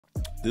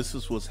This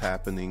is what's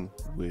happening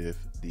with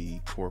the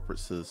corporate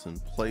citizen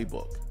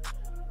playbook.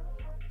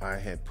 I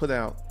had put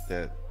out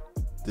that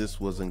this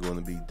wasn't going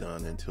to be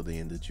done until the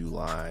end of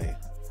July.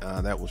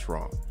 That was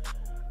wrong.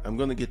 I'm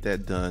going to get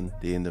that done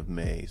the end of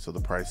May, so the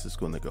price is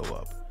going to go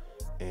up.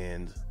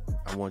 And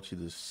I want you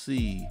to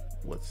see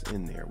what's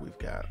in there. We've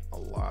got a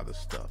lot of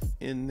stuff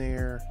in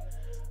there.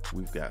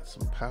 We've got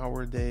some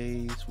power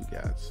days. We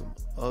got some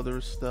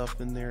other stuff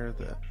in there.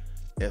 The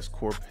S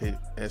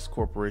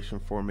corporation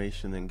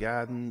formation and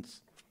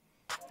guidance,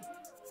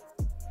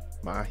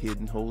 my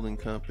hidden holding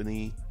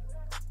company,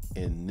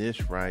 and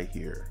this right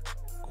here,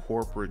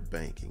 corporate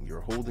banking,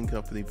 your holding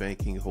company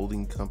banking,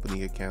 holding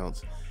company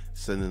accounts,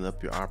 setting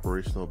up your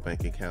operational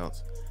bank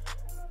accounts,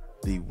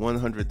 the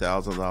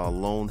 $100,000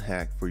 loan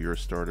hack for your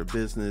starter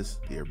business,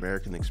 the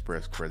American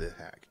Express credit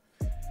hack.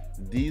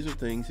 These are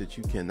things that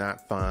you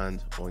cannot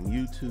find on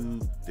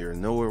YouTube. They're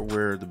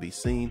nowhere to be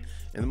seen.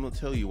 And I'm going to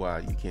tell you why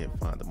you can't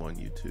find them on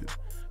YouTube.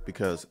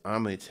 Because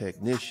I'm a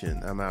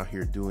technician. I'm out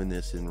here doing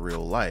this in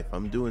real life.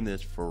 I'm doing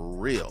this for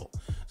real.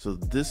 So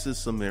this is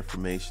some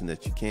information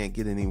that you can't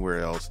get anywhere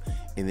else.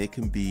 And it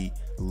can be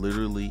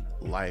literally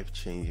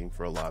life-changing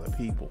for a lot of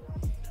people.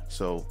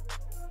 So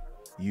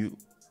you're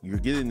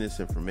getting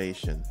this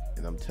information.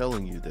 And I'm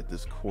telling you that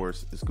this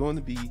course is going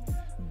to be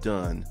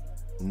done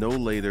no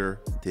later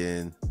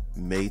than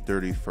May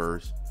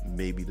 31st,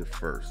 maybe the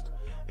 1st,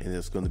 and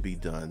it's going to be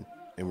done,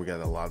 and we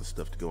got a lot of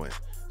stuff to go in.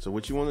 So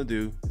what you want to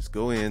do is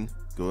go into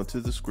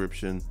the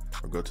description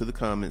or go to the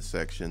comment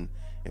section,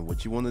 and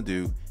what you want to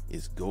do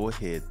is go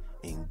ahead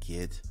and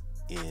get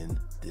in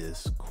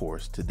this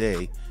course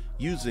today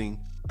using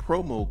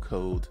promo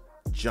code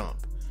JUMP,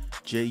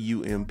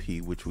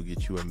 JUMP, which will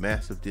get you a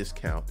massive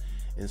discount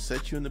and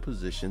set you in the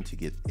position to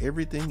get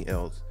everything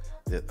else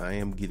that I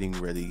am getting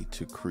ready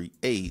to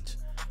create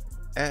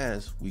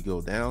as we go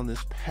down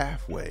this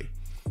pathway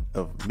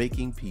of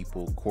making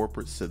people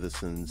corporate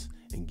citizens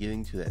and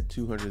getting to that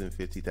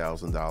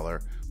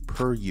 $250,000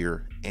 per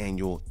year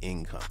annual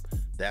income.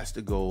 That's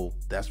the goal.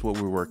 That's what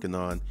we're working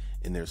on.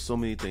 And there's so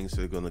many things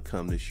that are going to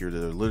come this year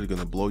that are literally going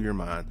to blow your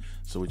mind.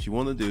 So what you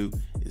want to do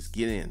is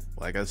get in.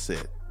 Like I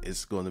said,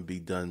 it's going to be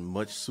done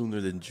much sooner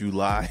than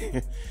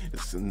July.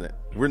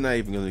 We're not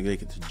even going to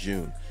make it to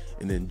June.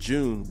 And in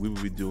June, we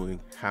will be doing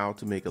how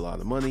to make a lot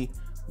of money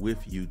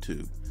with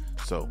YouTube.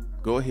 So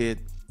go ahead,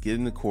 get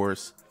in the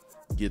course,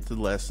 get the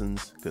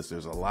lessons, because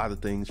there's a lot of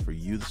things for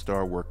you to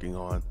start working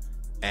on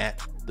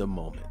at the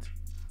moment.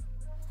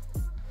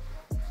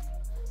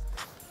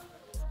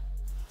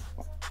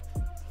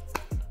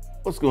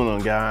 What's going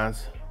on,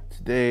 guys?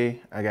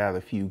 Today, I got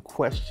a few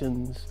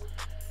questions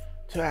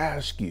to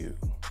ask you.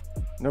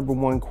 Number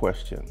one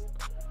question,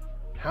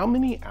 how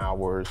many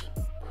hours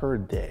per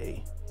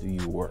day do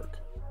you work?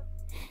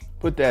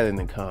 Put that in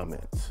the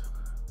comments.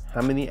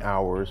 How many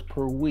hours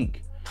per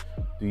week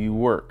do you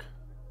work?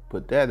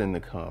 Put that in the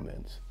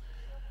comments.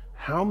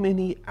 How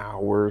many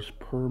hours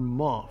per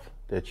month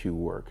that you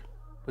work?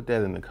 Put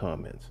that in the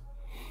comments.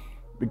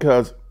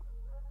 Because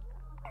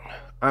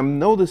I'm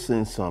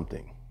noticing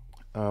something.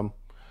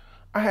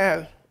 I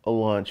had a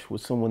lunch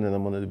with someone that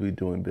I'm going to be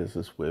doing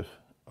business with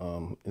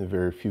in the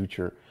very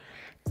future.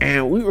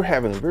 And we were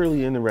having a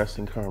really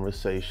interesting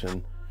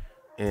conversation.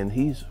 And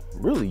he's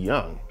really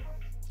young.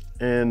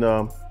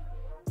 And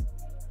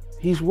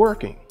he's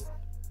working.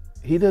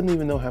 He doesn't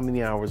even know how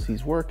many hours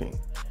he's working.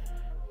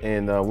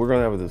 And we're going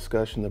to have a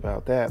discussion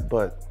about that.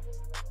 But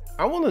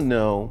I want to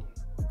know,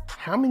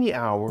 how many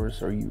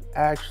hours are you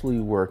actually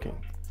working?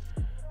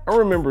 I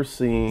remember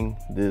seeing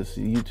this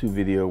YouTube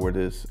video where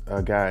this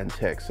guy in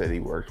tech said he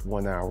works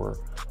 1 hour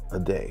a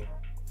day,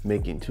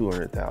 making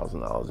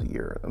 $200,000 a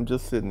year. I'm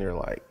just sitting there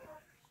like,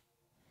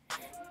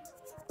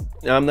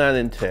 I'm not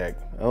in tech.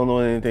 I don't know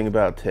anything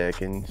about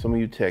tech. And some of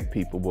you tech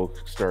people will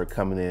start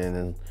coming in,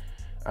 and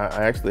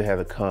I actually had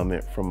a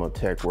comment from a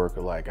tech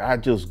worker like, I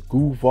just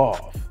goof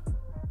off.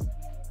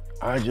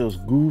 I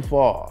just goof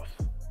off.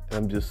 And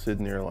I'm just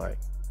sitting there like,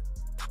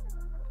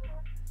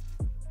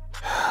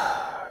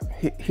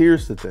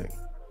 here's the thing.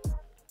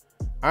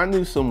 I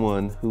knew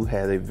someone who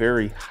had a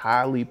very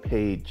highly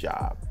paid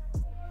job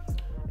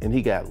and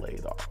he got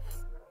laid off.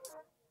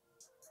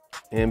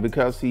 And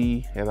because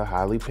he had a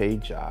highly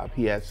paid job,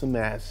 he had some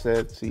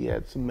assets, he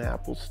had some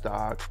Apple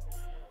stock,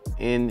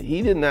 and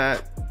he did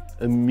not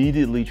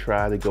immediately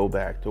try to go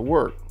back to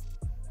work,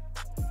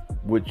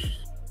 which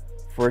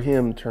for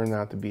him turned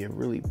out to be a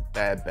really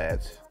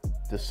bad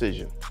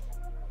decision.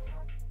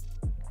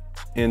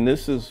 And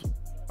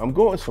I'm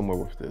going somewhere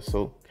with this,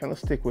 so kind of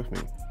stick with me.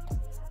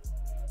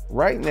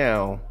 Right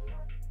now,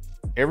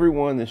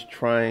 everyone is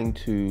trying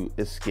to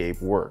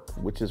escape work,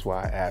 which is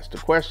why I asked the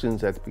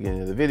questions at the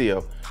beginning of the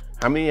video.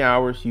 How many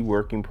hours are you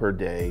working per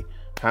day?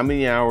 How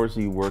many hours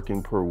are you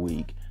working per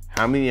week?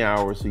 How many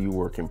hours are you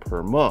working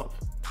per month?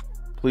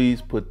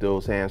 Please put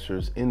those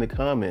answers in the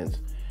comments,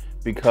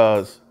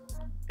 because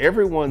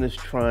everyone is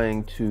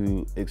trying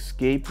to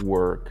escape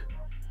work,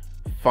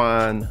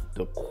 find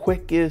the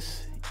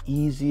quickest,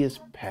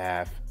 easiest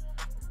path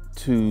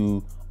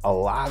to a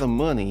lot of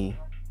money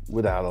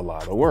without a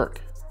lot of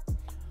work.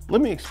 let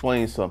me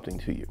explain something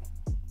to you.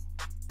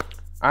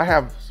 I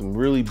have some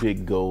really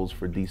big goals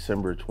for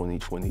December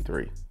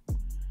 2023.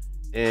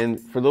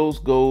 And for those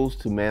goals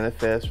to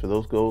manifest, for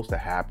those goals to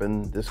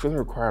happen, it's going to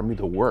require me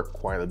to work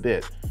quite a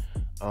bit.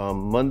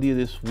 Monday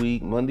this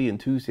week, Monday and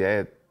Tuesday, I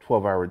had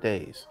 12-hour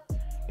days.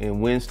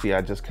 And Wednesday,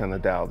 I just kind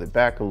of dialed it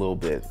back a little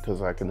bit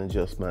because I can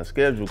adjust my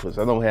schedule because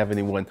I don't have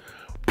anyone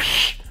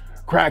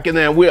cracking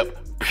that whip.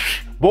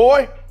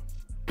 Boy,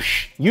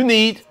 you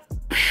need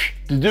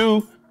to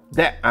do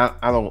that.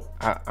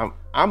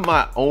 I'm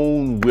my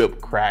own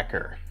whip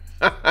cracker.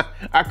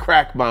 I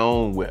crack my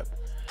own whip.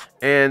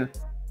 And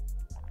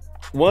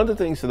one of the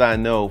things that I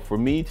know, for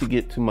me to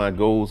get to my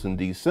goals in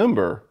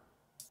December,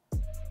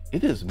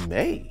 it is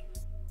May.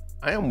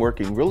 I am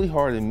working really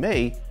hard in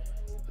May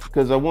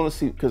because I want to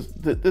see, because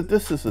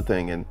this is the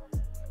thing. And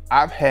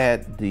I've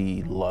had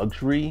the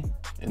luxury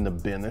and the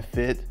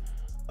benefit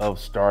of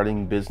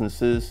starting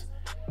businesses.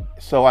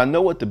 So I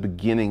know what the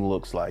beginning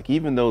looks like,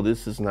 even though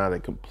this is not a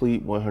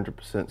complete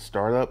 100%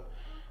 startup,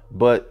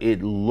 but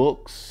it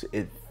looks,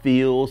 it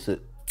feels,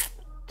 it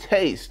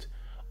tastes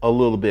a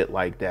little bit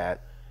like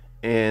that.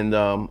 And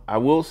I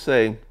will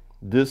say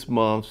this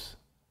month's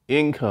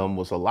income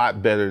was a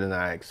lot better than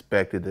I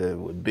expected that it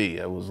would be.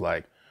 It was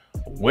like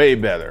way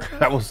better.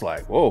 I was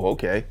like, whoa,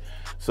 okay.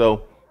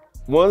 So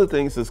one of the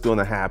things that's going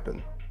to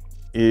happen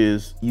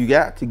is you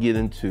got to get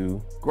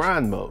into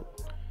grind mode.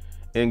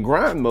 And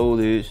grind mode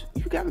is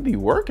you got to be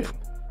working.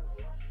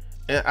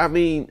 And I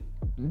mean,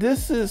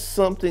 this is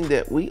something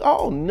that we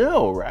all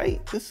know,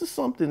 right? This is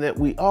something that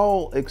we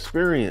all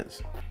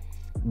experience.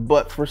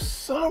 But for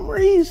some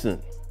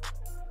reason,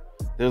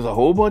 there's a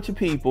whole bunch of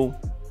people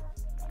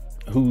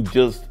who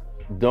just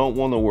don't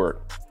want to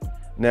work.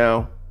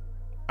 Now,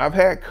 I've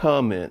had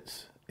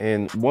comments,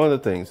 and one of the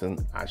things,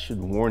 and I should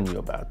warn you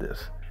about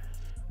this,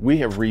 we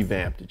have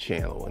revamped the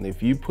channel. And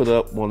if you put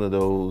up one of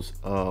those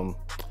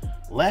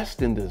less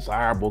than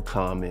desirable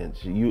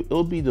comments,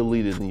 it'll be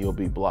deleted and you'll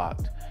be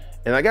blocked.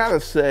 And I gotta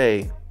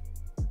say,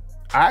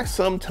 I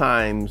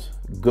sometimes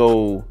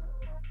go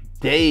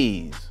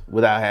days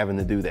without having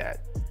to do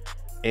that.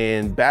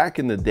 And back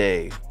in the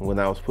day when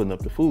I was putting up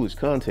the foolish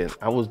content,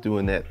 I was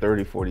doing that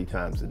 30, 40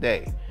 times a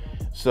day.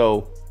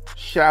 So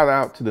shout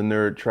out to the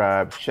nerd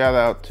tribe, shout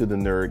out to the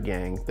nerd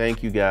gang.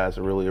 Thank you guys,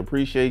 I really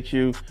appreciate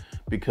you,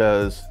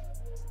 because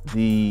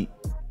the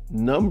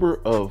number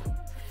of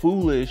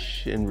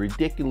foolish and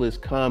ridiculous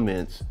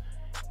comments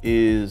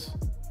is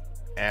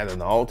at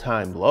an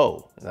all-time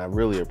low. And I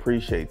really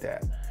appreciate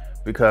that,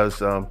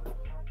 because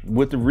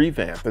with the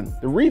revamp, and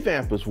the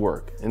revamp is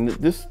work. And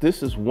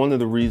this is one of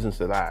the reasons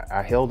that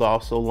I held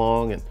off so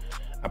long and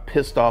I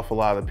pissed off a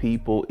lot of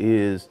people,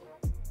 is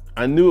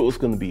I knew it was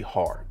going to be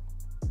hard.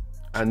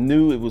 I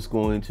knew it was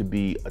going to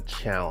be a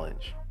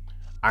challenge.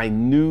 I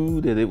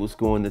knew that it was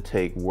going to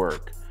take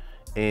work.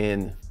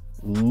 And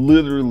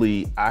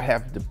literally, I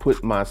have to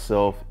put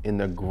myself in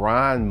the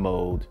grind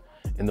mode,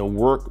 in the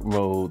work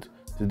mode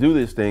to do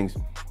these things.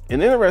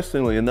 And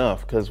interestingly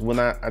enough, because when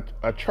I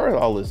charted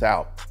all this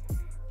out,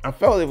 I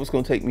felt it was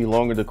going to take me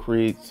longer to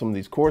create some of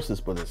these courses,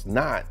 but it's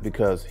not,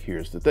 because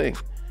here's the thing.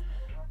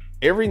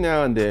 Every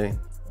now and then,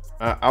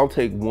 I'll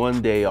take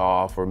one day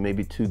off or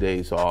maybe 2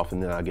 days off,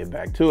 and then I'll get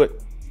back to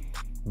it.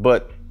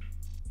 But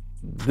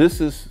this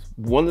is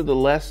one of the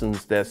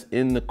lessons that's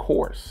in the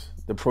course,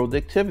 the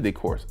productivity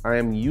course. I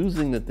am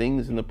using the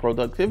things in the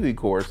productivity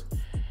course,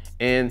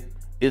 and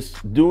it's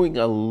doing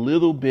a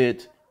little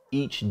bit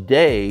each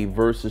day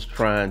versus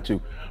trying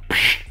to,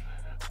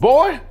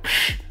 boy,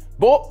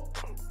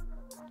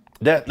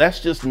 that's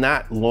just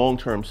not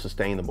long-term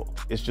sustainable.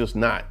 It's just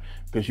not,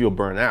 because you'll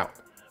burn out.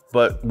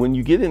 But when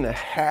you get in the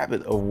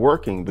habit of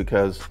working,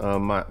 because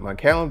my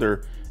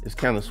calendar is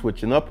kind of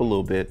switching up a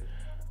little bit,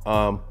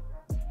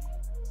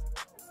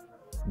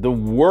 the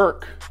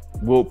work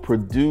will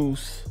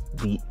produce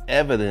the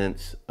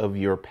evidence of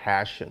your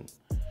passion.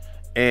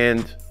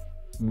 And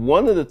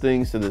one of the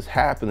things that is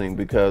happening,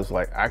 because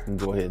like I can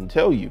go ahead and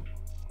tell you,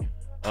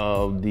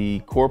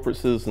 the Corporate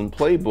Citizen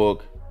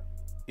Playbook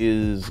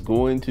is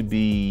going to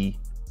be,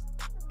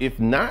 if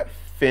not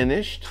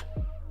finished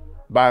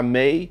by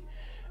May,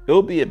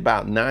 it'll be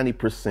about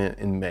 90%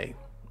 in May.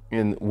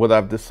 And what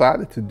I've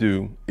decided to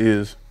do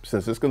is,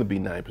 since it's going to be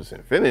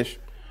 90% finished,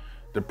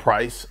 the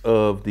price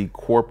of the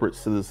Corporate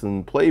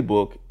Citizen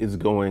Playbook is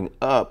going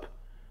up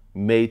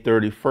May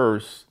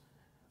 31st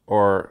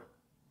or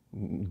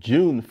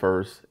June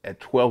 1st at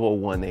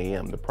 12:01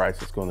 a.m. The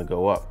price is going to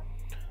go up.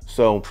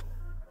 So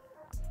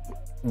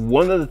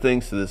one of the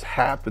things that is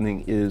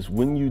happening is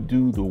when you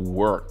do the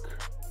work,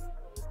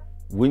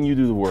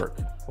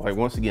 like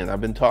once again,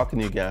 I've been talking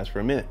to you guys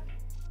for a minute.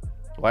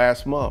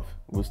 Last month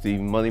was the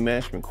money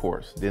management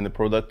course, then the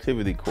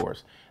productivity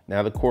course.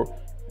 Now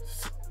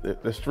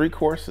there's 3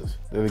 courses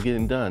that are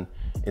getting done.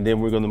 And then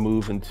we're going to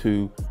move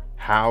into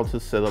how to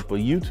set up a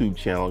YouTube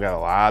channel. Got a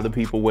lot of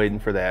people waiting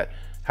for that.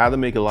 How to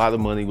make a lot of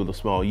money with a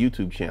small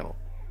YouTube channel.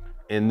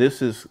 And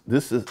this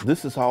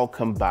is all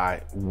come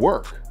by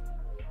work.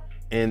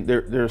 And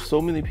there are so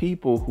many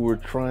people who are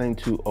trying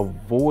to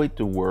avoid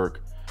the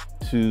work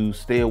to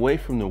stay away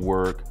from the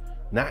work,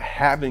 not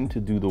having to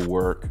do the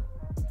work.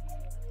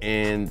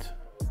 And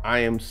I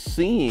am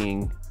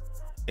seeing,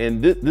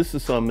 and this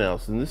is something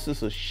else, and this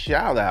is a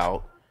shout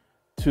out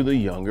to the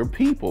younger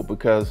people,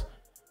 because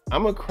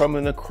I'm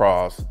coming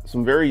across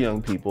some very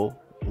young people,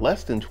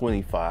 less than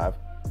 25,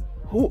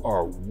 who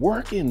are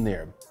working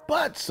their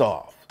butts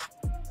off.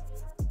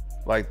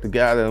 Like the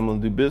guy that I'm gonna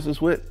do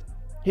business with,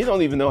 he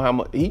don't even know how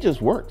much, he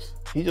just works.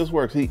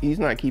 He's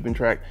not keeping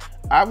track.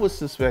 I would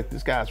suspect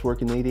this guy's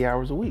working 80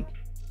 hours a week.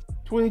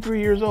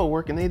 23 years old,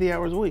 working 80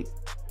 hours a week.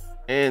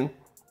 And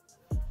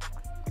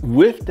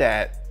with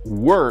that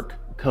work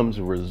comes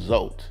a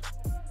result,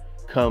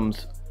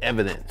 comes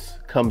evidence,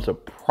 comes a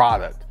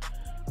product.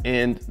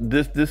 And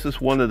this is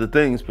one of the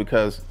things,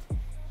 because,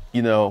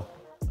 you know,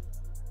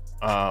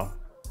 I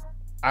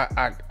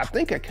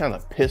think I kind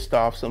of pissed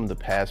off some of the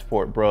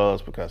passport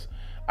bros, because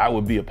I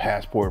would be a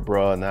passport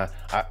bro, and I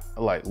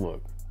like,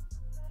 look,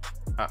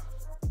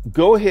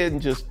 go ahead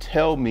and just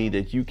tell me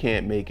that you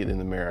can't make it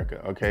in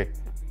America, okay?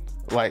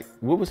 Like,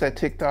 what was that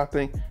TikTok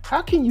thing?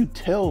 How can you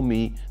tell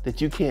me that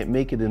you can't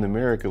make it in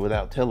America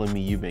without telling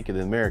me you make it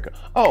in America?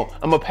 Oh,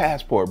 I'm a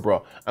passport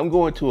bro. I'm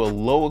going to a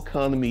low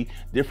economy,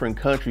 different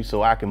country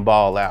so I can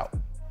ball out.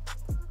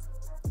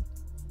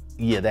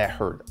 Yeah, that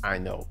hurt, I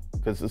know.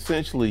 Because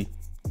essentially,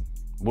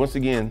 once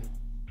again,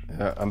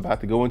 I'm about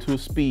to go into a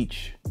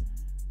speech.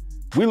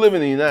 We live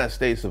in the United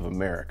States of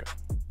America,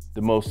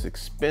 the most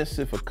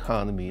expensive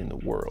economy in the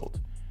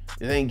world.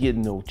 It ain't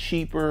getting no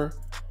cheaper.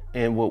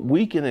 And what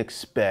we can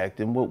expect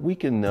and what we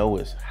can know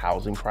is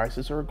housing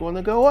prices are going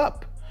to go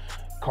up.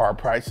 Car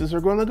prices are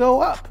going to go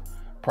up.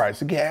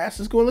 Price of gas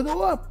is going to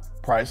go up.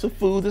 Price of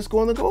food is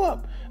going to go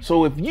up.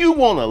 So if you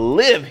want to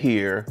live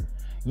here,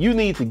 you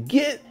need to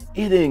get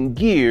it in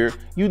gear.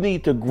 You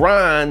need to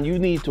grind. You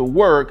need to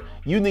work.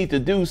 You need to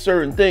do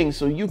certain things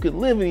so you can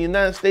live in the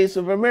United States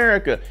of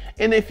America.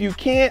 And if you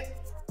can't,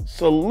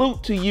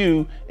 salute to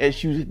you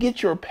as you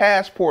get your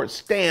passport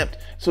stamped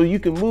so you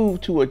can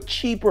move to a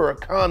cheaper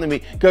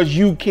economy, because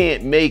you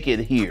can't make it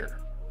here.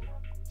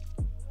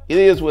 It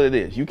is what it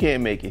is. You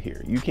can't make it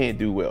here. You can't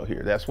do well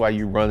here. That's why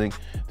you're running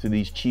to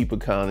these cheap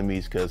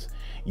economies, because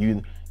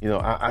you know,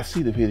 I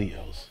see the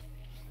videos.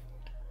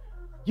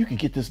 You could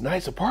get this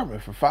nice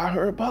apartment for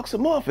 $500 a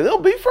month and it'll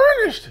be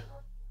furnished.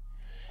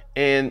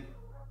 And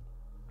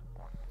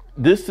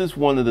this is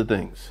one of the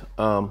things.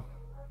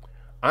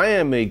 I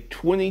am a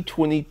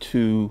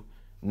 2022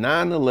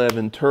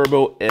 911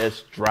 Turbo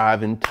S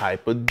driving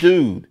type of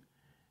dude.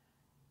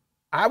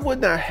 I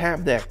would not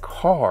have that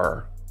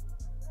car.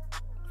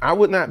 I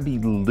would not be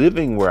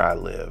living where I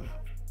live.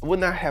 I would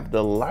not have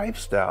the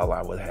lifestyle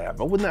I would have.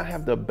 I would not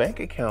have the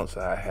bank accounts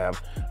I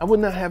have. I would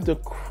not have the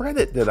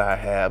credit that I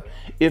have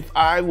if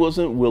I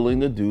wasn't willing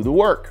to do the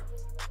work.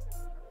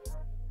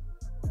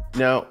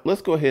 Now,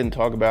 let's go ahead and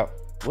talk about,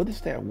 what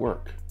is that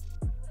work?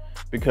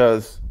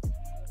 Because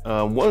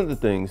one of the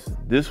things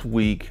this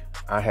week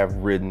I have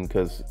written,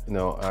 because, you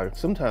know, I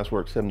sometimes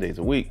work 7 days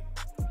a week,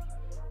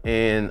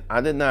 and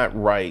I did not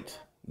write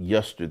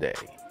yesterday,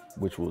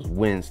 which was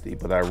Wednesday,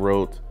 but I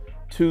wrote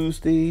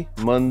Tuesday,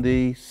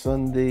 Monday,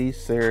 Sunday,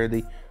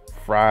 Saturday,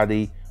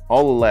 Friday,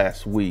 all of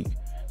last week.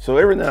 So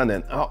every now and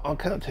then I'll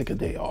kind of take a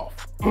day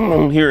off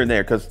here and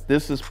there, because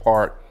this is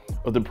part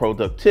of the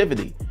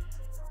productivity.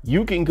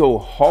 You can go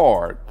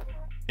hard,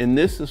 and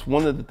this is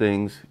one of the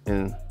things,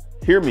 and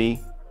hear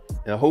me,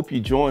 and I hope you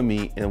join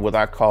me in what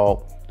I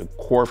call the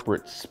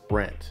corporate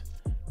sprint.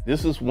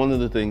 This is one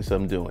of the things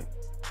I'm doing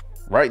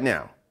right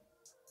now.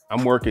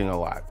 I'm working a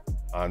lot.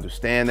 I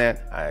understand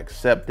that. I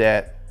accept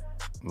that.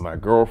 My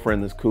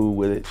girlfriend is cool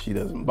with it. She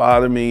doesn't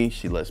bother me.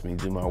 She lets me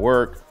do my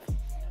work.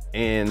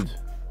 And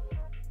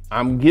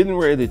I'm getting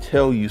ready to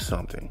tell you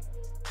something.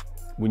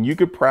 When you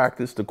could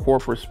practice the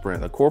corporate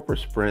sprint, a corporate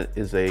sprint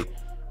is a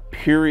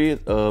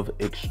period of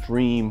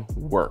extreme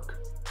work.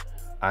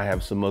 I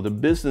have some other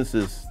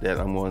businesses that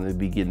I'm going to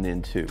be getting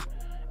into,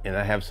 and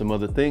I have some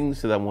other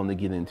things that I want to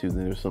get into. And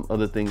there's some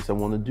other things I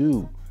want to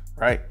do,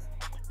 right?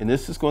 And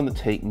this is going to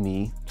take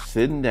me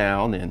sitting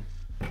down and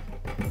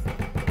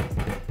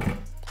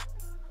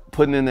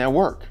putting in that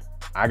work.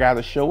 I got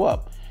to show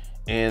up.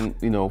 And,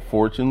 you know,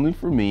 fortunately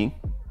for me,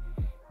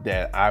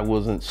 that I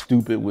wasn't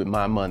stupid with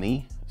my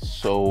money.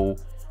 So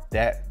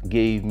that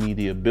gave me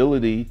the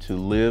ability to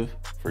live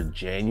for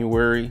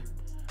January,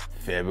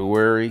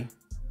 February,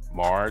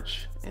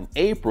 March, and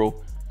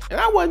April, and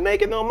I wasn't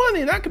making no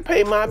money, and I could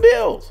pay my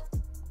bills.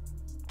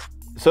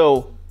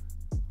 So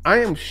I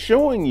am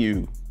showing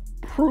you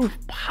proof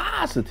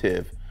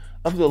positive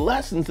of the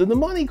lessons in the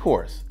money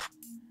course.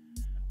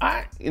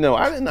 I did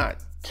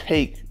not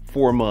take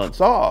 4 months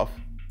off.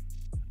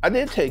 I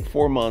did take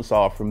 4 months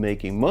off from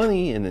making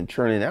money and then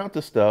churning out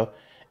the stuff.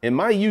 And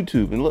my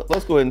YouTube, and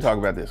let's go ahead and talk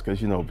about this,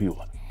 because, you know, people are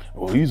like,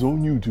 oh, he's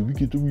on YouTube, he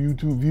get the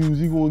YouTube views,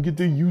 he gonna get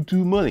the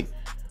YouTube money.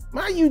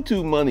 My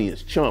YouTube money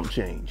is chump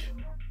change.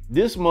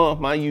 This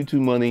month, my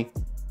YouTube money,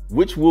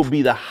 which will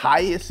be the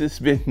highest it's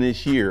been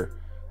this year,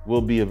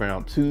 will be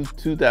around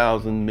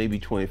 2,000, maybe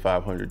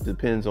 2,500.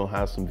 Depends on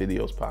how some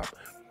videos pop.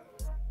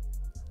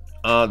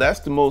 That's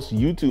the most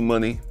YouTube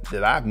money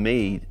that I've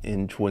made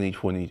in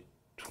 2020,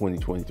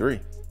 2023.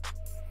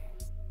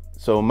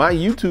 So my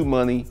YouTube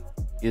money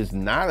is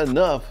not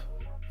enough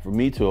for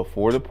me to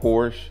afford a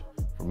Porsche,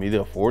 for me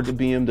to afford the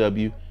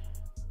BMW.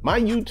 My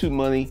YouTube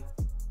money,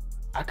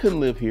 I couldn't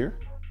live here.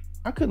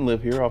 I couldn't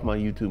live here off my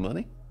YouTube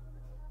money.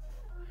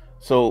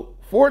 So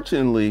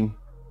fortunately,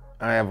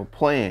 I have a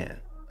plan.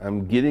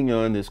 I'm getting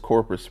on this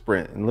corporate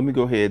sprint. And let me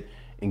go ahead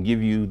and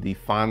give you the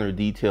finer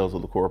details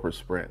of the corporate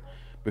sprint,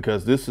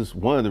 because this is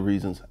one of the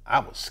reasons I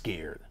was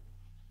scared.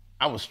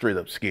 I was straight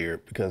up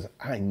scared because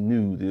I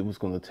knew that it was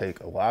going to take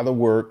a lot of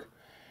work,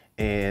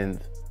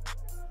 and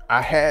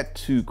I had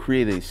to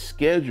create a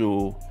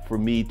schedule for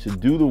me to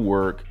do the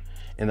work.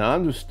 And I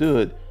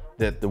understood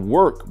that the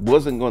work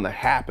wasn't going to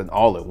happen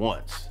all at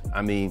once.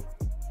 I mean,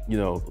 you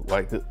know,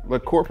 like the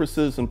corporate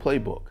citizen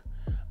playbook.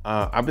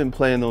 I've been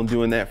planning on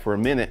doing that for a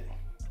minute.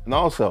 And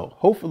also,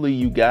 hopefully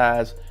you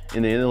guys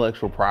in the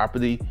intellectual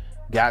property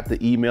got the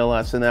email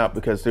I sent out,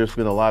 because there's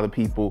been a lot of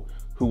people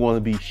who want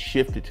to be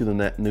shifted to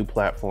the new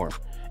platform.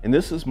 And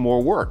this is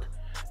more work,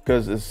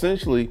 because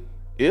essentially,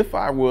 if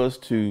I was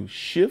to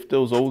shift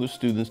those older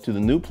students to the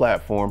new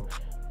platform,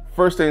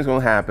 first thing's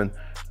going to happen,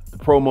 the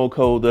promo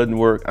code doesn't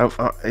work.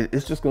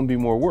 It's just going to be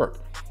more work.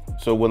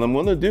 So what I'm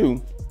going to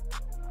do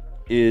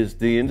is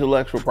the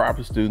intellectual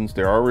property students,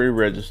 they're already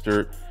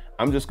registered.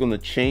 I'm just going to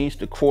change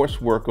the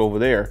coursework over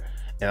there,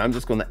 and I'm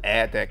just going to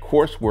add that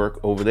coursework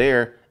over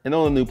there and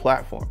on a new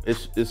platform.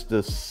 It's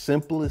the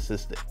simplest,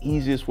 it's the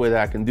easiest way that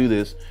I can do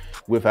this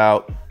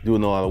without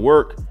doing a lot of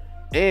work.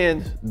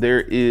 And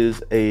there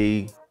is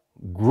a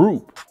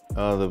group.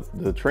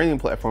 The training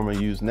platform I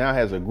use now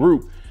has a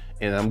group,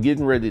 and I'm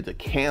getting ready to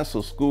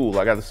cancel school.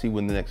 I got to see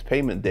when the next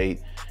payment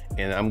date,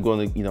 and I'm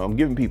going to, you know, I'm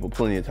giving people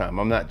plenty of time.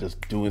 I'm not just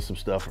doing some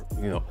stuff,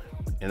 you know,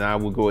 and I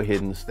will go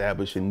ahead and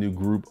establish a new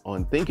group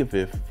on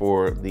Thinkific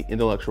for the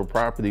intellectual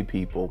property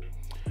people,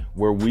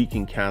 where we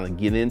can kind of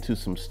get into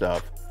some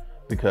stuff,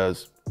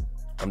 because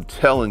I'm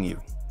telling you,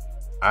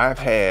 I've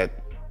had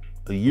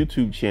a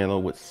YouTube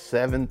channel with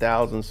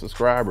 7,000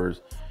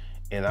 subscribers,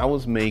 and I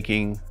was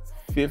making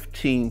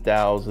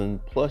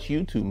 15,000 plus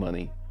YouTube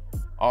money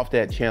off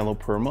that channel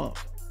per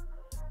month.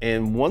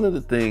 And one of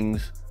the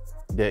things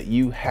that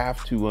you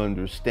have to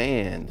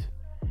understand,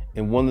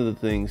 and one of the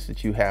things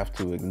that you have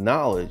to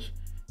acknowledge,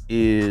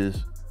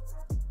 is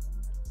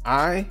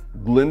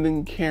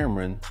Glendon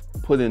Cameron,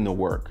 put in the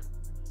work.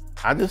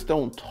 I just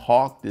don't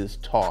talk this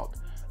talk.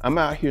 I'm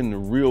out here in the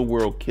real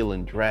world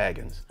killing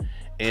dragons.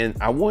 And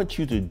I want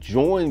you to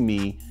join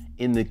me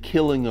in the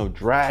killing of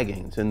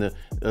dragons and the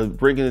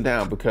bringing it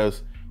down,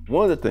 because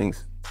one of the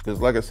things, because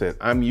like I said,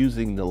 I'm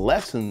using the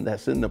lesson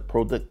that's in the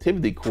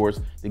productivity course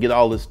to get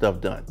all this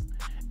stuff done.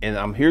 And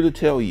I'm here to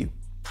tell you,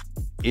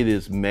 it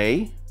is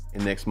May,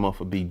 and next month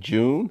will be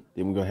June.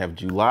 Then we're going to have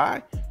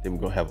July. Then we're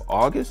going to have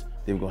August.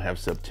 Then we're going to have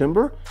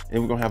September.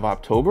 Then we're going to have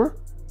October.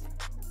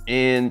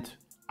 And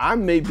I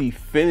may be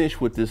finished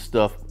with this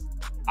stuff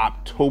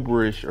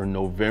Octoberish or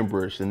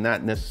Novemberish, and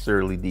not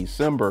necessarily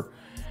December.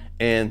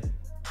 And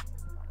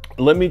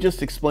let me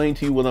just explain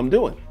to you what I'm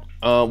doing.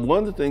 One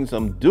of the things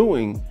I'm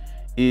doing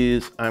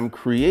is I'm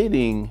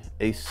creating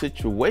a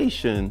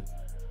situation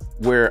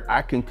where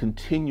I can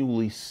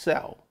continually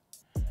sell.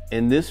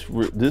 And this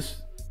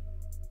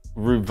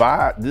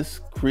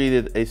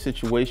created a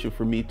situation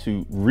for me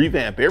to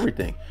revamp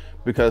everything,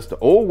 because the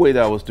old way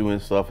that I was doing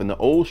stuff and the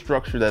old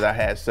structure that I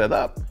had set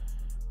up,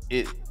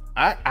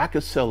 I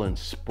could sell in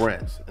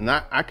sprints, and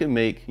I can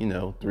make, you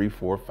know, 3,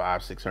 4,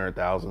 5,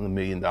 600,000, $1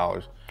 million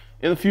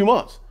in a few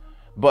months.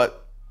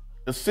 But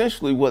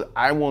essentially what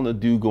I want to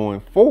do going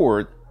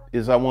forward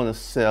is I want to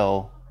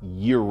sell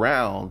year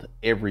round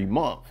every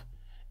month.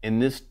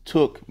 And this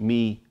took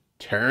me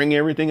tearing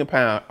everything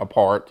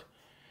apart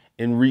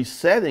and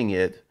resetting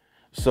it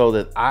so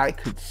that I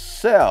could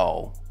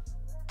sell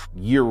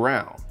year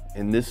round.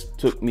 And this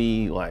took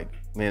me, like,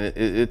 man,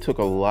 it took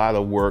a lot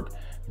of work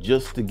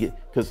just to get,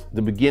 because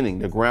the beginning,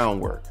 the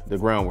groundwork,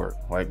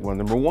 like, well,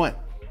 number 1,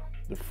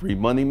 the free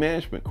money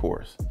management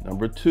course.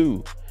 Number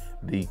 2,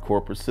 the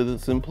corporate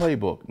citizen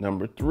playbook.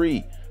 Number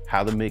 3,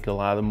 how to make a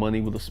lot of money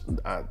with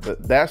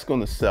that's going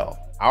to sell.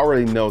 I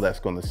already know that's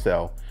going to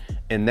sell.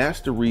 And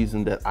that's the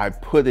reason that I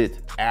put it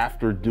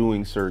after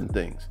doing certain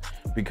things,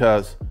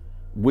 because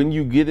when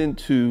you get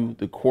into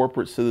the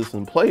corporate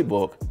citizen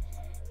playbook,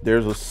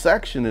 there's a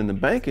section in the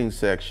banking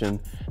section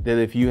that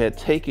if you had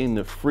taken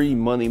the free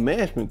money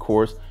management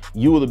course,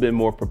 you would have been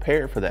more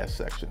prepared for that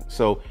section.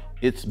 So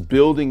it's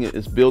building.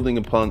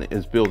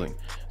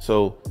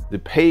 So the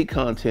paid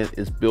content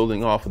is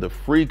building off of the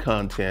free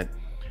content.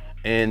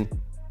 And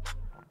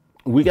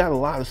we got a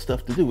lot of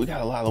stuff to do. We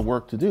got a lot of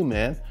work to do,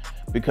 man,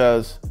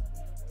 because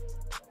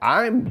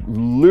I'm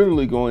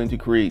literally going to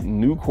create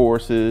new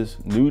courses,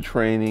 new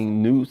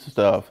training, new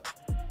stuff.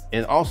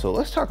 And also,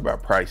 let's talk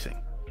about pricing.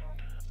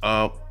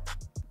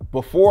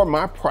 Before,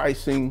 my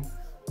pricing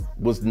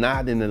was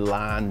not in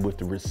line with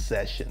the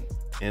recession.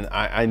 And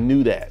I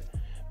knew that,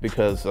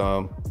 because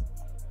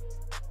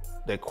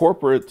the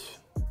corporate,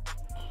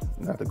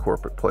 not the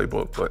corporate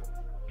playbook, but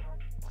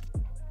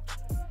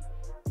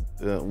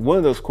one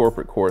of those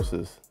corporate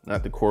courses,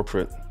 not the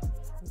corporate,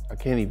 I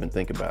can't even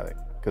think about it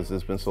because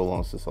it's been so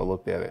long since I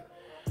looked at it.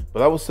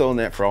 But I was selling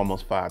that for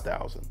almost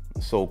 5,000. I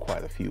sold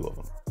quite a few of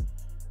them.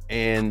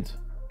 And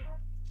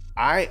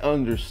I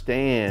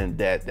understand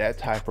that that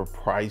type of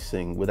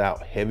pricing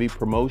without heavy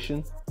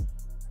promotion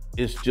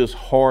is just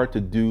hard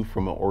to do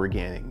from an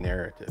organic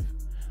narrative.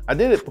 I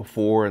did it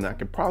before and I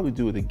could probably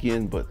do it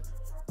again, but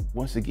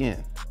once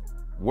again,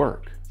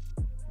 work.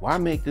 Why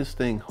make this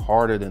thing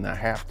harder than I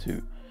have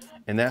to?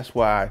 And that's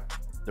why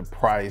the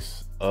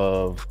price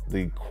of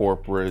the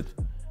corporate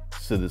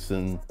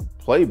citizen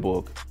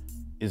playbook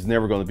is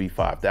never going to be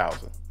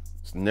 5,000.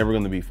 It's never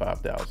going to be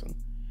 5,000.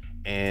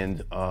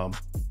 And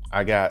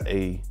I got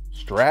a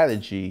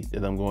strategy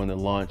that I'm going to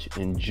launch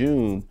in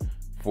June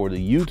for the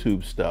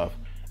YouTube stuff.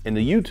 And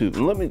the YouTube,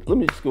 and let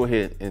me just go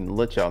ahead and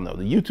let y'all know,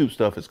 the YouTube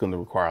stuff is going to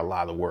require a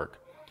lot of work.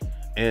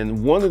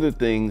 And one of the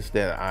things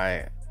that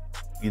I,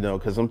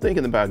 because I'm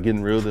thinking about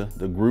getting rid of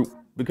the group,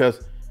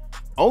 because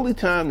only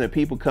time that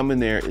people come in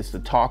there is to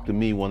talk to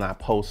me when I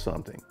post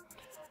something.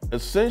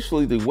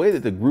 Essentially, the way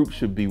that the group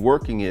should be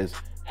working is,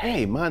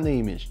 hey, my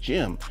name is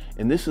Jim,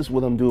 and this is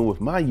what I'm doing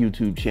with my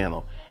YouTube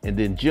channel. And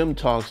then Jim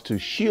talks to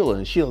Sheila,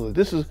 and Sheila,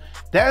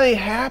 that ain't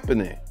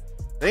happening.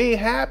 That ain't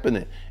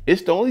happening.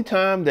 It's the only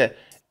time that,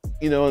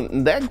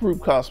 and that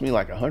group costs me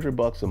like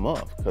 $100 a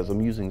month because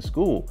I'm using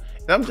school.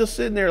 And I'm just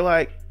sitting there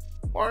like,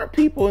 why aren't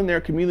people in there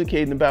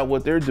communicating about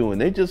what they're doing?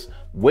 They just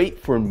wait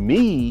for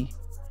me.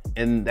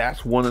 And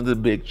that's one of the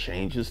big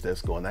changes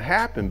that's going to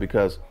happen,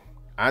 because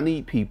I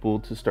need people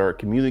to start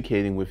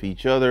communicating with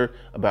each other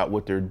about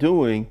what they're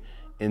doing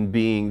and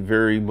being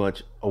very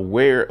much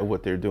aware of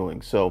what they're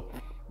doing. So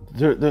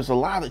there's a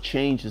lot of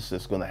changes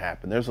that's going to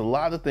happen. There's a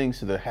lot of things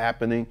that are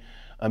happening.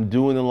 I'm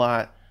doing a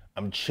lot.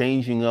 I'm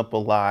changing up a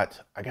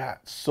lot. I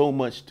got so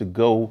much to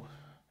go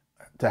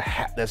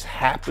that's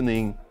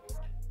happening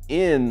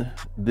in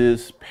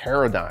this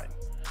paradigm,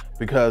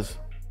 because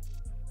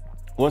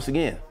once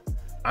again,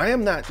 I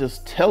am not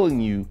just telling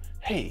you,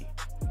 hey,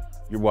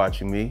 you're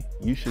watching me,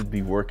 you should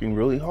be working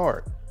really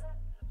hard.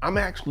 I'm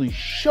actually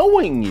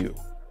showing you.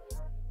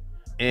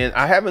 And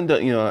I haven't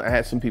done, I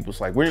had some people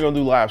say, when are you gonna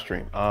do live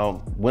stream?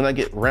 When I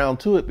get around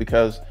to it,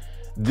 because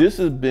this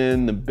has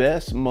been the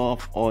best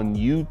month on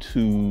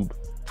YouTube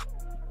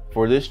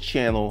for this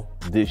channel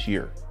this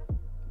year.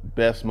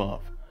 Best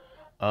month.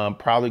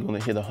 Probably gonna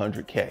hit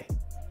 100K.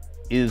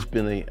 It's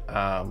been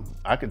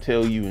I could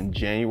tell you in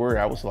January,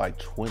 I was like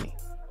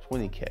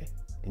 20K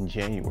in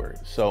January.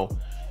 So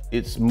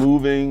it's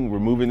moving, we're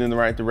moving in the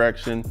right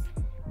direction.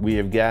 We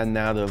have gotten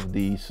out of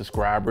the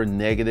subscriber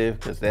negative,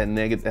 because that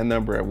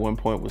number at one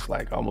point was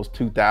like almost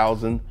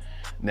 2,000.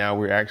 Now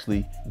we're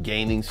actually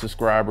gaining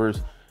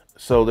subscribers.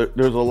 So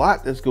there's a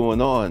lot that's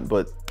going on,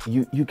 but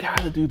you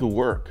gotta do the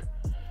work.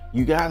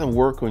 You gotta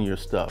work on your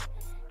stuff.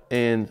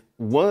 And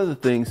one of the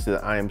things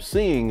that I am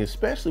seeing,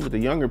 especially with the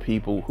younger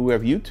people who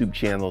have YouTube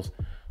channels,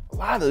 a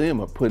lot of them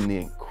are putting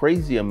in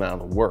crazy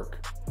amount of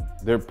work.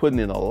 They're putting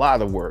in a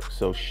lot of work.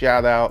 So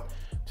shout out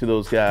to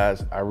those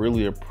guys. I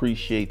really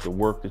appreciate the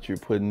work that you're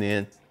putting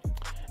in.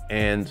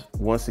 And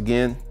once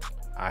again,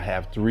 I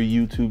have 3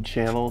 YouTube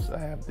channels. I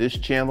have this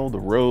channel, The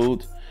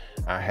Road.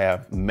 I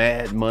have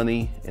Mad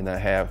Money, and I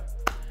have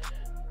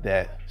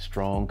that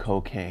strong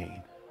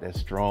cocaine.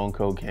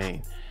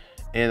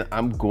 And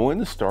I'm going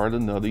to start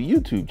another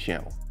YouTube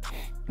channel.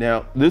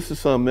 Now, this is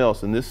something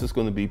else, and this is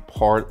going to be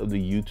part of the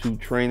YouTube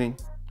training.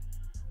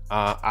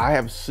 I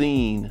have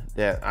seen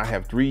that I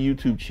have 3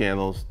 YouTube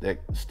channels that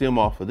stem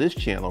off of this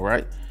channel,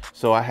 right?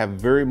 So I have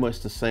very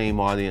much the same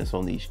audience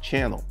on each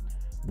channel,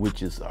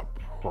 which is a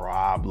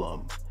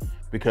problem,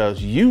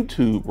 because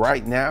YouTube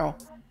right now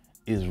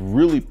is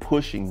really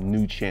pushing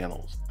new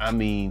channels. I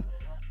mean,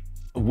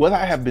 what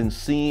I have been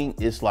seeing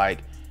is like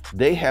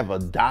they have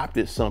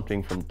adopted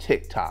something from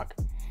TikTok.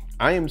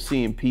 I am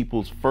seeing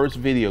people's first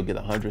video get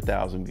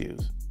 100,000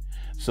 views.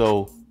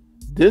 So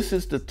this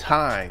is the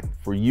time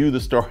for you to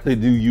start a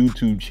new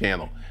YouTube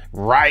channel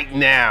right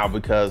now,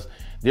 because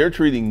they're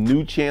treating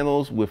new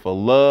channels with a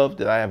love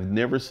that I have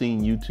never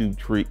seen YouTube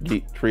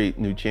treat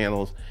new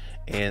channels.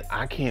 And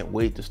I can't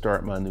wait to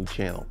start my new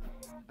channel.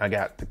 I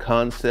got the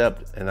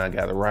concept and I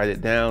got to write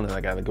it down and I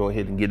got to go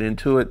ahead and get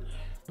into it.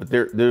 But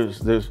there's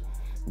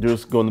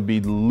going to be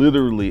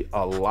literally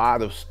a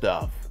lot of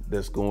stuff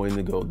that's going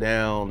to go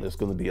down. There's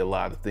going to be a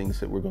lot of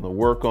things that we're going to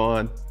work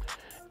on.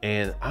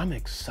 And I'm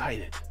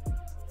excited.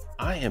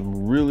 I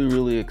am really,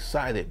 really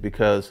excited,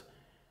 because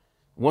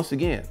once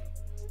again,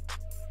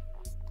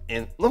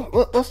 and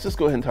let's just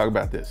go ahead and talk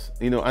about this.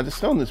 I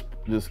just found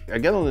I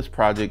got on this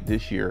project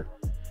this year,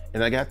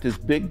 and I got this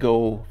big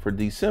goal for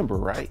December,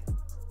 right?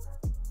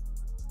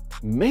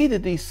 Made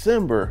it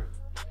December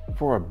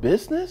for a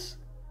business?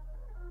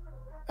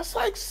 That's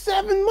like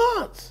 7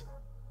 months.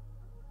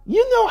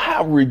 You know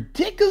how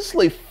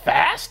ridiculously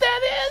fast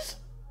that is?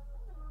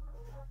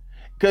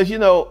 Because,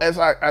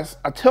 as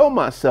I tell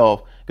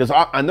myself, because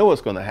I know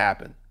it's going to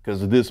happen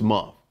because of this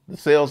month. The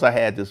sales I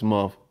had this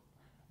month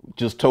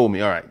just told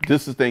me, all right,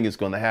 this thing is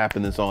going to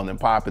happen. It's on and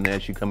popping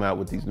as you come out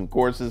with these new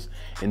courses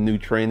and new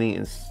training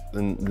and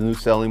the new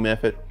selling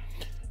method.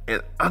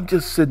 And I'm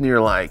just sitting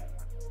there like,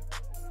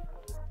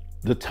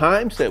 the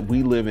times that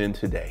we live in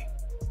today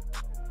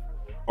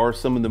are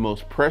some of the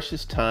most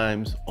precious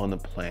times on the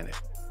planet,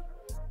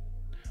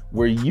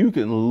 where you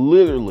can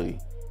literally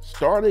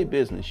start a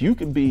business. You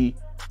could be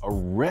a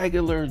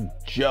regular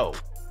Joe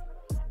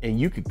and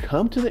you could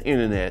come to the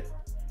internet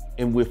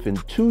and within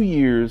 2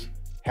 years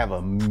have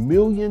 $1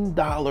 million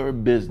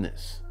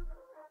business.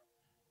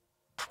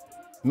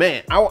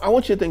 Man, I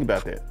want you to think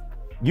about that.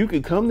 You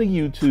could come to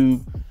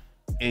YouTube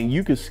and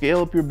you could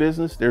scale up your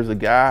business. There's a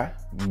guy,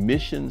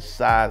 Mission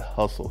Side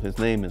Hustle. His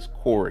name is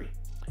Corey.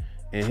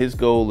 And his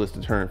goal is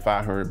to turn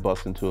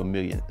 $500 into $1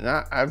 million. And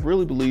I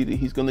really believe that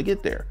he's going to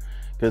get there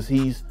because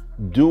he's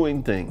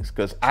doing things.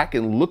 Because I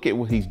can look at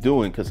what he's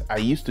doing, because I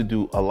used to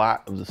do a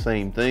lot of the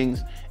same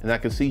things, and I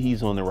can see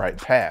he's on the right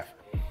path.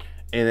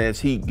 And as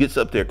he gets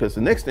up there, because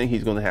the next thing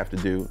he's going to have to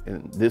do,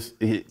 and this,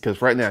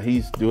 because right now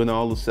he's doing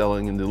all the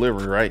selling and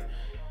delivering, right?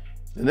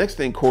 The next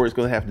thing Corey's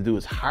going to have to do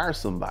is hire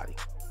somebody.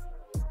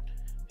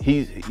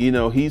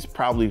 He's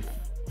probably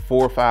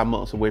 4 or 5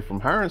 months away from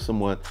hiring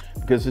someone,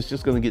 because it's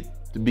just going to get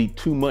to be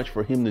too much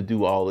for him to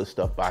do all this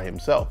stuff by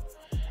himself.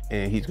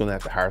 And he's going to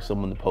have to hire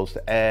someone to post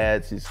the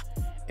ads.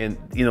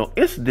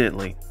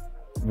 Incidentally,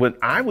 when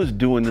I was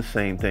doing the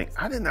same thing,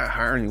 I did not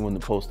hire anyone to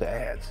post the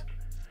ads.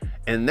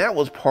 And that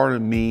was part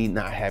of me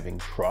not having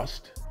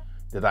trust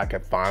that I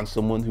could find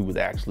someone who would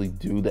actually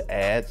do the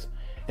ads.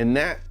 And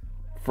that,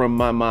 from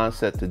my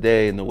mindset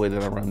today and the way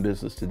that I run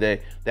business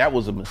today, that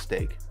was a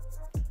mistake.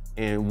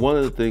 And one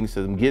of the things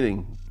that I'm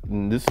getting,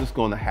 and this is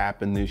going to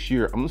happen this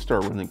year, I'm going to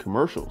start running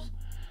commercials.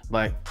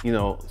 Like,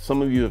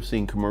 some of you have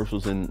seen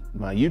commercials in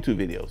my YouTube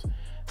videos.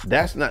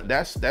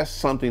 That's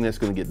something that's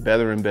going to get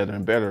better and better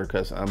and better,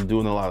 because I'm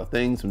doing a lot of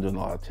things. I'm doing a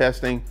lot of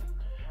testing.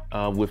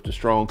 With the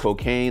strong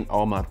cocaine,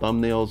 all my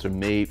thumbnails are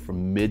made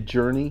from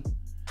Midjourney,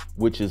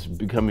 which is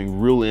becoming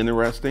real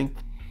interesting.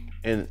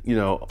 And,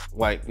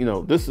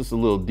 this is a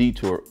little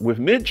detour. With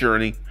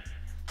Midjourney,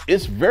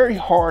 it's very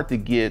hard to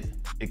get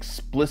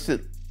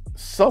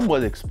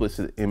somewhat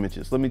explicit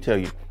images. Let me tell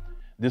you,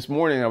 this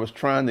morning I was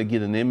trying to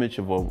get an image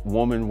of a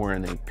woman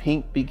wearing a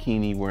pink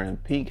bikini, wearing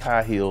pink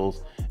high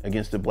heels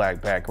against a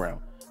black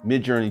background.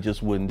 Midjourney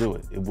just wouldn't do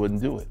it. It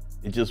wouldn't do it.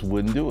 It just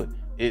wouldn't do it.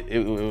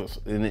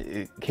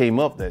 It came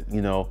up that,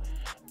 the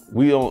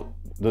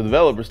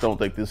developers don't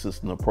think this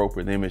is an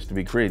appropriate image to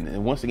be created.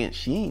 And once again,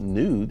 she ain't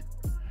nude.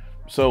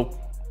 So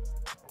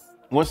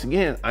once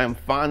again, I'm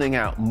finding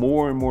out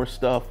more and more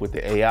stuff with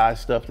the AI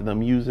stuff that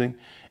I'm using.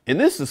 And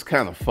this is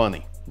kind of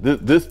funny.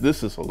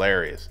 This is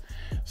hilarious.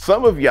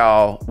 Some of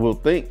y'all will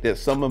think that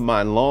some of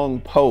my long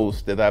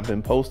posts that I've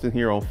been posting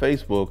here on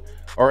Facebook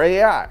are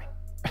AI.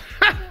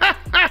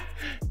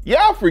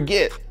 Y'all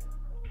forget,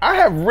 I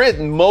have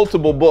written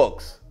multiple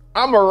books.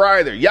 I'm a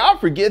writer. Y'all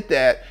forget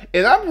that.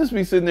 And I'm just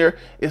be sitting there.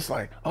 It's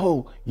like,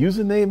 oh,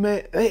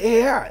 username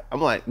AI.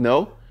 I'm like,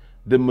 no,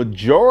 the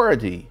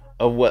majority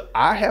of what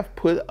I have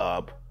put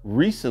up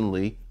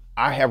recently,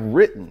 I have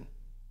written.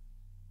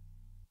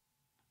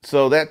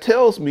 So that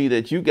tells me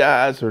that you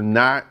guys are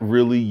not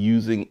really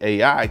using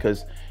AI,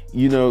 because,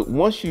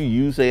 once you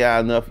use AI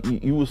enough,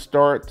 you will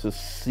start to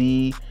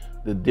see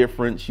the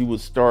difference. You will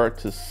start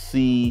to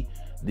see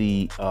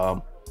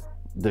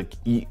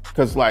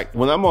because like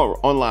when I'm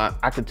online,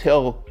 I can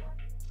tell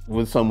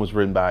when something was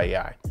written by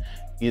AI.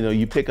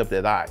 You pick up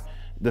that eye.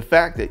 The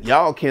fact that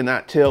y'all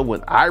cannot tell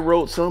when I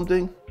wrote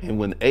something and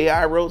when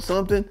AI wrote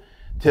something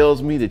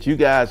tells me that you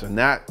guys are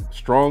not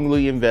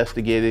strongly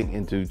investigating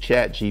into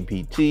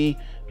ChatGPT,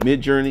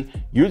 Midjourney.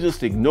 You're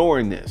just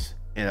ignoring this.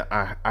 And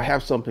I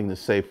have something to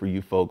say for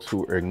you folks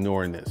who are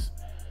ignoring this.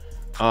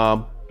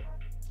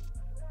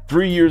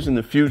 3 years in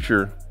the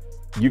future,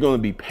 you're going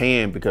to be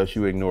paying because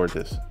you ignored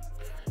this.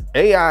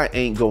 AI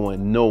ain't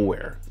going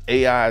nowhere.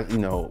 AI,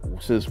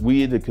 since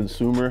we, the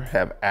consumer,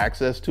 have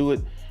access to it,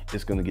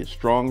 it's going to get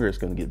stronger. It's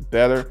going to get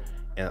better.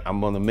 And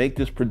I'm going to make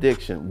this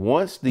prediction.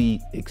 Once the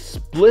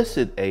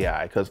explicit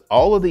AI, because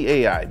all of the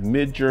AI,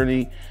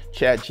 Midjourney,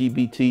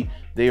 ChatGPT,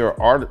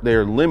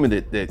 they're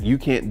limited that you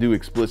can't do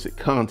explicit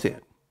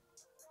content.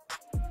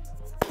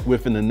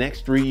 Within the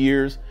next 3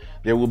 years,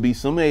 there will be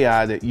some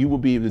AI that you will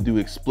be able to do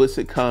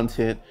explicit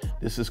content.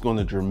 This is going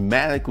to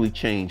dramatically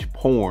change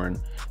porn.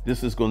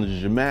 This is going to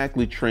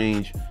dramatically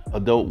change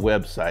adult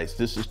websites.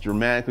 This is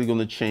dramatically going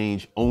to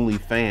change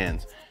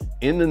OnlyFans.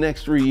 In the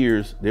next 3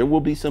 years, there will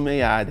be some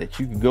AI that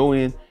you can go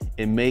in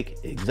and make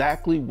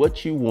exactly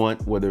what you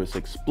want, whether it's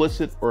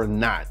explicit or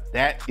not.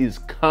 That is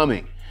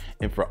coming.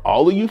 And for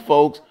all of you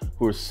folks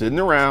who are sitting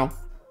around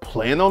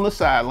playing on the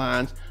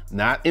sidelines,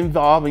 not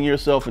involving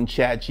yourself in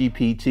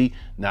ChatGPT,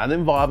 not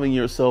involving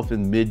yourself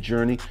in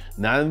Midjourney,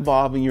 not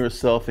involving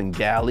yourself in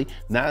Galley,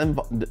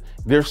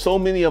 there's so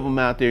many of them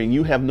out there and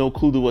you have no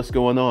clue to what's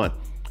going on.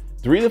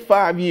 3 to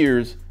 5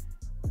 years,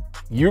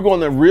 you're going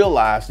to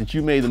realize that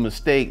you made a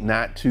mistake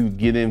not to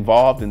get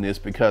involved in this,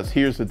 because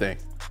here's the thing.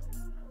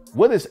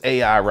 What is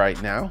AI right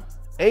now?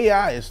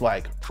 AI is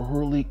like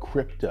early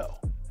crypto.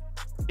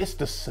 It's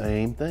the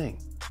same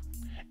thing.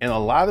 And a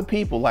lot of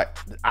people, like,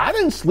 I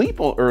didn't sleep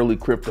on early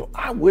crypto.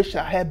 I wish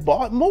I had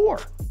bought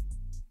more.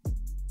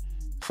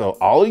 So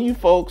all of you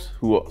folks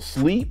who are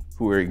asleep,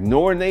 who are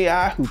ignoring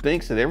AI, who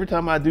thinks that every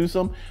time I do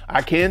something,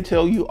 I can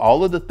tell you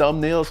all of the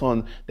thumbnails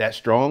on that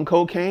strong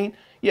cocaine.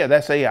 Yeah,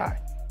 that's AI.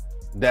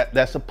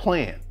 That's a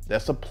plan.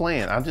 That's a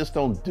plan. I just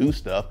don't do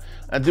stuff.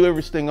 I do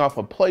everything off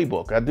a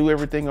playbook. I do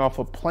everything off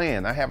a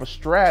plan. I have a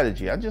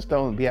strategy. I just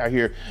don't be out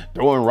here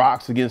throwing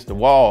rocks against the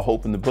wall,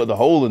 hoping to put a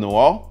hole in the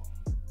wall.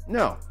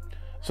 No.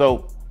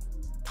 So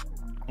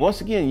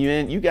once again,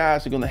 you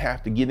guys are going to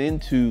have to get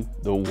into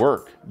the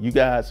work. You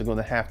guys are going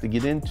to have to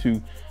get into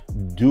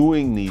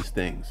doing these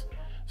things.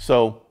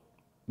 So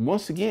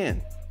once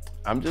again,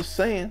 I'm just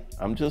saying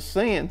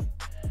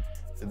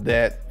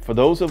that for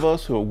those of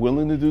us who are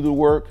willing to do the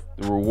work,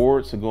 the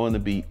rewards are going to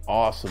be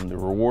awesome. The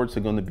rewards are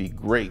going to be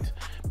great,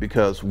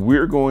 because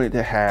we're going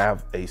to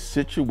have a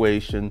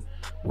situation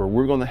where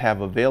we're going to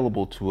have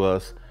available to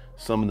us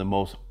some of the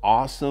most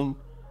awesome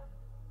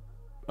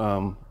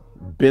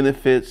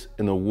benefits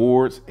and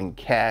awards and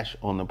cash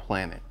on the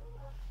planet.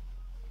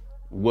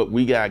 What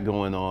we got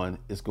going on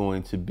is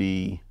going to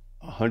be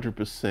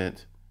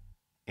 100%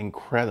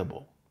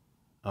 incredible.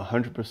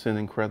 100%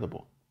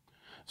 incredible.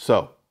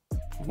 So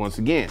once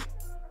again,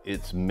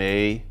 it's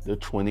May the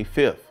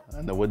 25th.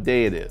 I know what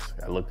day it is.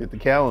 I looked at the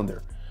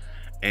calendar,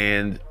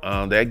 and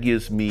that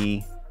gives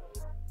me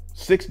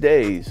 6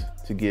 days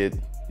to get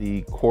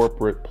the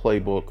corporate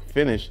playbook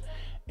finished.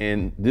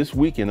 And this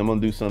weekend, I'm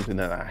gonna do something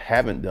that I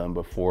haven't done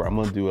before. I'm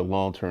gonna do a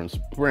long-term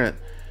sprint,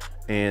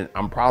 and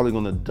I'm probably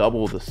gonna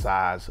double the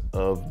size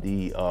of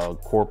the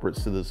corporate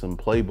citizen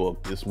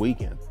playbook this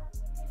weekend.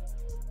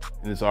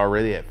 And it's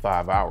already at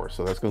 5 hours.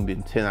 So that's gonna be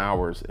in 10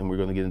 hours, and we're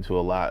gonna get into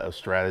a lot of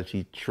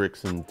strategy,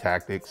 tricks, and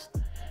tactics,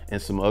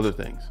 and some other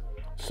things.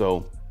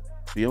 So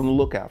be on the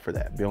lookout for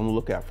that. Be on the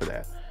lookout for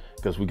that,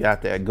 because we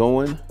got that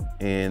going.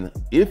 And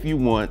if you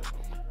want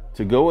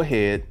to go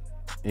ahead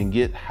and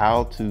get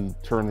how to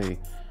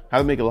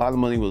make a lot of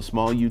money with a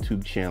small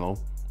YouTube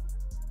channel,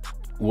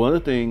 one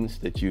of the things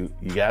that you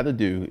got to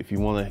do if you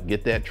want to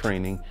get that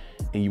training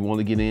and you want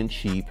to get in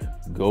cheap,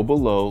 go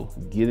below,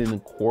 get in the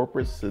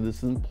corporate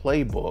citizen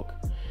playbook,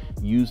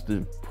 use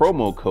the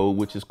promo code,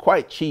 which is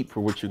quite cheap for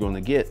what you're going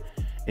to get,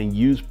 and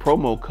use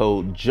promo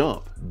code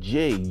JUMP,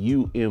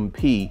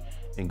 JUMP,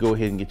 and go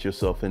ahead and get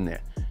yourself in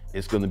there.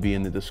 It's going to be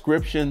in the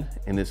description,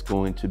 and it's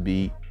going to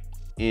be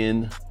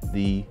in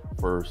the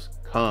first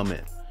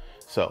comment.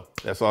 So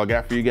that's all I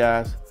got for you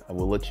guys. I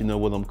will let you know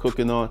what I'm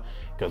cooking on,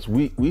 because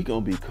we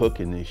gonna be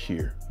cooking this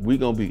year.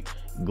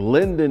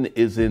 Glendon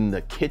is in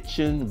the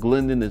kitchen.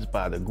 Glendon is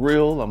by the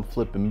grill. I'm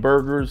flipping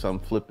burgers. I'm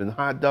flipping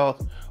hot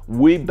dogs.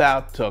 We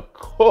about to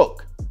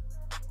cook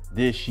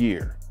this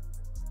year.